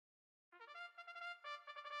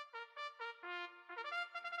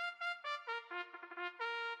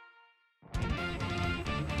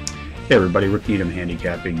Hey everybody, Rick Needham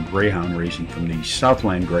handicapping greyhound racing from the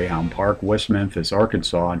Southland Greyhound Park, West Memphis,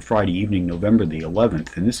 Arkansas on Friday evening, November the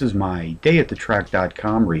 11th. And this is my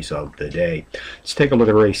dayatthetrack.com race of the day. Let's take a look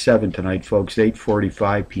at race 7 tonight, folks.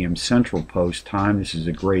 8:45 p.m. Central Post time. This is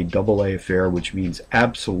a grade AA affair, which means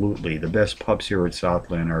absolutely the best pups here at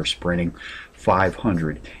Southland are sprinting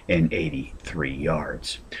 583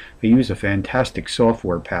 yards. I use a fantastic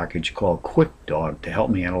software package called QuickDog to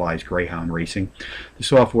help me analyze greyhound racing. The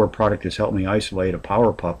software product has helped me isolate a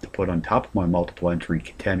power pup to put on top of my multiple entry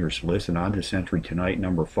contenders list, and on this entry tonight,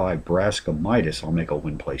 number 5, Braska Midas, I'll make a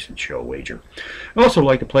win, place, and show wager. I also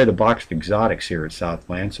like to play the boxed exotics here at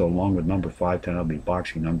Southland, so along with number 5 tonight I'll be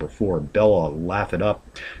boxing number 4, Bella Laugh It Up,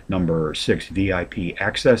 number 6, VIP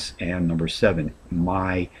Access, and number 7,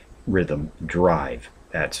 My Rhythm Drive.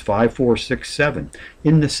 That's 5, 4, 6, 7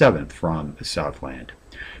 in the 7th from Southland.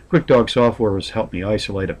 QuickDog software has helped me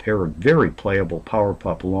isolate a pair of very playable power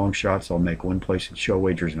pup long shots. I'll make win, place, and show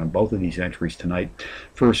wagers on both of these entries tonight.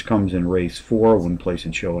 First comes in race 4, win, place,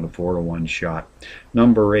 and show, and a 4-to-1 shot.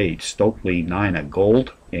 Number 8, Stokely Nina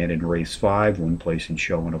Gold, and in race 5, win, place, and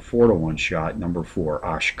show, and a 4-to-1 shot. Number 4,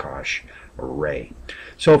 Oshkosh Ray.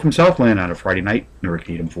 So from Southland on a Friday night, Rick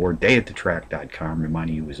Needham for dayatthetrack.com,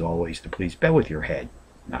 reminding you as always to please bet with your head,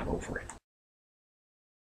 not over it.